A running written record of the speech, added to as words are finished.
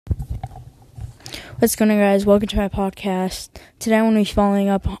What's going on, guys? Welcome to my podcast. Today I'm going to be following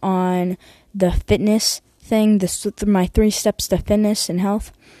up on the fitness thing, my 3 steps to fitness and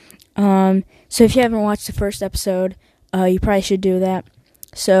health. So if you haven't watched the first episode, you probably should do that.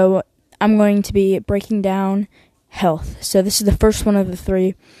 So I'm going to be breaking down health. So this is the first one of the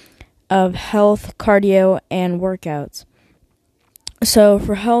 3 of health, cardio, and workouts. So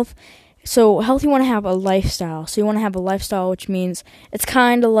for health, you want to have a lifestyle. So you want to have a lifestyle, which means it's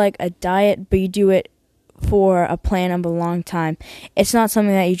kind of like a diet, but you do it for a plan of a long time. It's not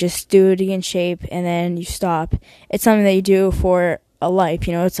something that you just do to get in shape and then you stop. It's something that you do for a life.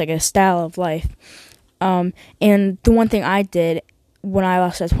 It's like a style of life. And the one thing I did when I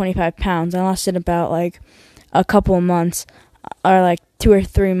lost that 25 pounds, I lost it about like a couple of months, or like 2 or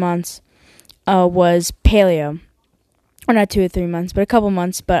 3 months, was paleo. Or not 2 or 3 months, but a couple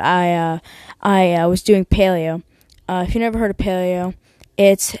months. But I was doing paleo. If you never heard of paleo,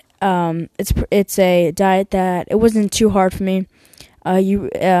 it's a diet that it wasn't too hard for me.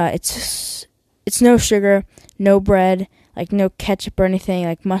 It's no sugar, no bread, like no ketchup or anything.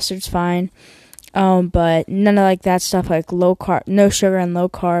 Like mustard's fine, but none of like that stuff. Like low carb, no sugar and low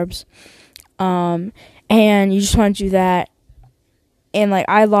carbs. And you just want to do that. And like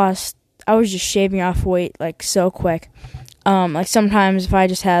I was just shaving off weight like so quick. Like sometimes if I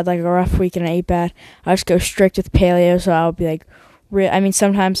just had like a rough week and I ate bad, I just go strict with paleo. So I would be like,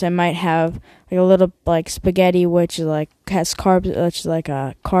 sometimes I might have like a little like spaghetti, which is like has carbs, which is like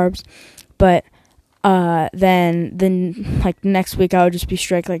carbs. But then like next week I would just be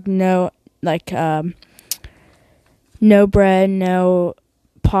strict, like no bread, no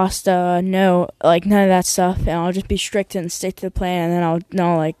pasta, no like none of that stuff, and I'll just be strict and stick to the plan, and then I'll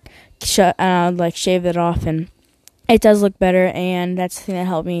shave it off, and it does look better, and that's the thing that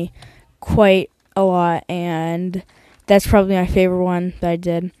helped me quite a lot, and that's probably my favorite one that I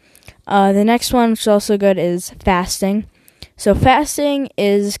did. The next one, which is also good, is fasting. So fasting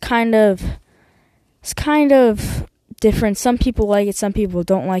is kind of different. Some people like it, some people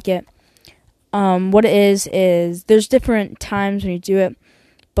don't like it. What it is there's different times when you do it,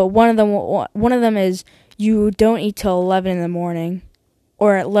 but one of them is you don't eat till 11 in the morning,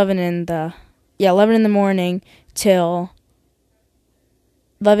 or 11 in the morning till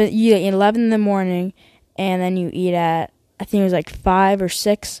 11. You eat 11 in the morning, and then you eat at, I think it was like 5 or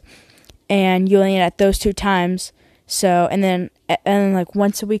 6, and you only eat at those 2 times. So and then like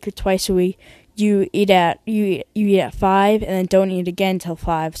once a week or twice a week, you eat at 5, and then don't eat again till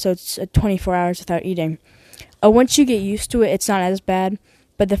 5. So it's 24 hours without eating. Once you get used to it, it's not as bad.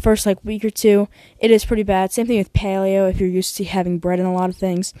 But the first like week or 2, it is pretty bad. Same thing with paleo. If you're used to having bread and a lot of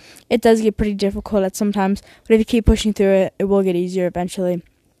things, it does get pretty difficult at sometimes. But if you keep pushing through it, it will get easier eventually.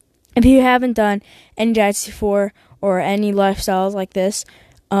 If you haven't done any diets before or any lifestyles like this,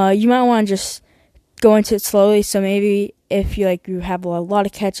 you might want to just go into it slowly. So maybe if you have a lot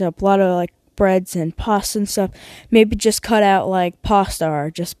of ketchup, a lot of like breads and pasta and stuff, maybe just cut out like pasta or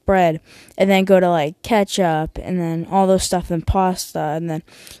just bread, and then go to like ketchup and then all those stuff and pasta, and then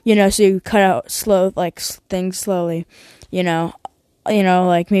so you cut out things slowly,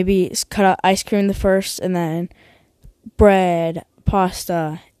 like maybe cut out ice cream the first, and then bread,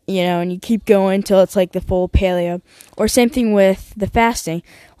 pasta, and you keep going till it's like the full paleo. Or same thing with the fasting.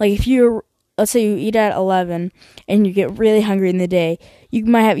 Like if let's say you eat at 11 and you get really hungry in the day, you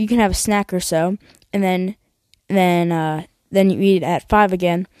can have a snack or so, and then you eat at 5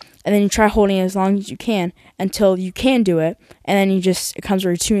 again, and then you try holding it as long as you can until you can do it, and then it becomes a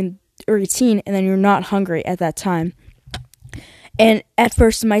routine, and then you're not hungry at that time. And at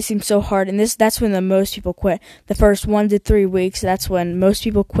first it might seem so hard, and that's when the most people quit. The first 1 to 3 weeks, that's when most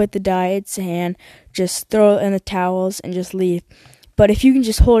people quit the diets and just throw in the towels and just leave. But if you can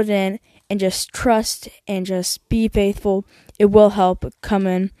just hold it in and just trust and just be faithful, it will help come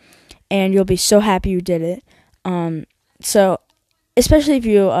in, and you'll be so happy you did it. So especially if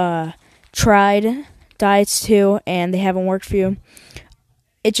you tried diets too and they haven't worked for you,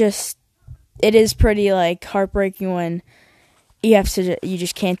 it is pretty like heartbreaking when you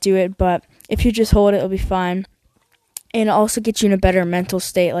just can't do it. But if you just hold it, it'll be fine, and it also gets you in a better mental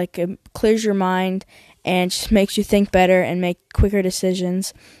state. Like it clears your mind and just makes you think better and make quicker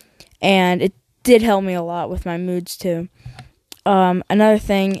decisions. And it did help me a lot with my moods too. Another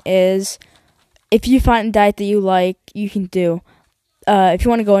thing is, if you find a diet that you like, you can do. If you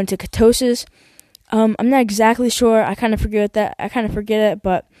want to go into ketosis, I'm not exactly sure. I kind of forget it,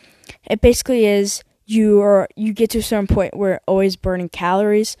 but it basically is you get to a certain point where you're always burning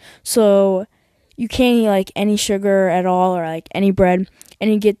calories. So you can't eat like any sugar at all or like any bread,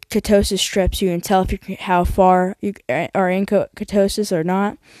 and you get ketosis strips. You can tell how far you are in ketosis or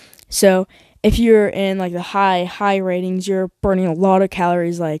not. So if you're in like the high ratings, you're burning a lot of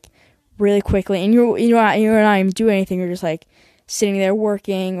calories like really quickly, and you're not even doing anything. You're just like sitting there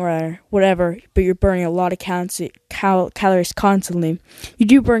working or whatever, but you're burning a lot of calories constantly. You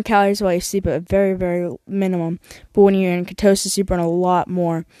do burn calories while you sleep, but a very, very minimum. But when you're in ketosis, you burn a lot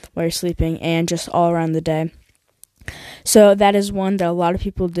more while you're sleeping and just all around the day. So that is one that a lot of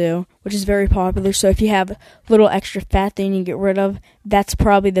people do, which is very popular. So if you have a little extra fat that you need to get rid of, that's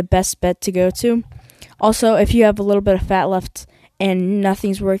probably the best bet to go to. Also, if you have a little bit of fat left and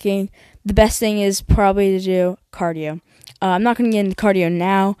nothing's working, the best thing is probably to do cardio. I'm not going to get into cardio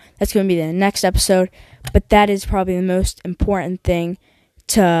now. That's going to be the next episode. But that is probably the most important thing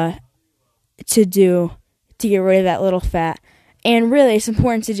to do to get rid of that little fat. And really, it's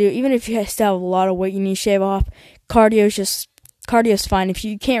important to do, even if you still have a lot of weight you need to shave off. Cardio is fine. If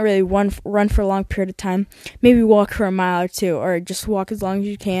you can't really run for a long period of time, maybe walk for a mile or two, or just walk as long as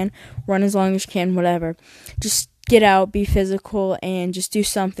you can, run as long as you can, whatever. Just get out, be physical, and just do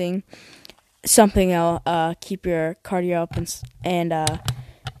something that'll keep your cardio up and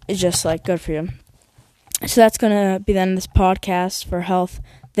it's just like good for you. So that's gonna be the end of this podcast for health.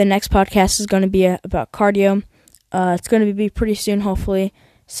 The next podcast is gonna be about cardio. It's gonna be pretty soon, hopefully.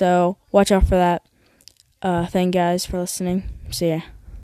 So watch out for that. Thank you guys for listening. See ya.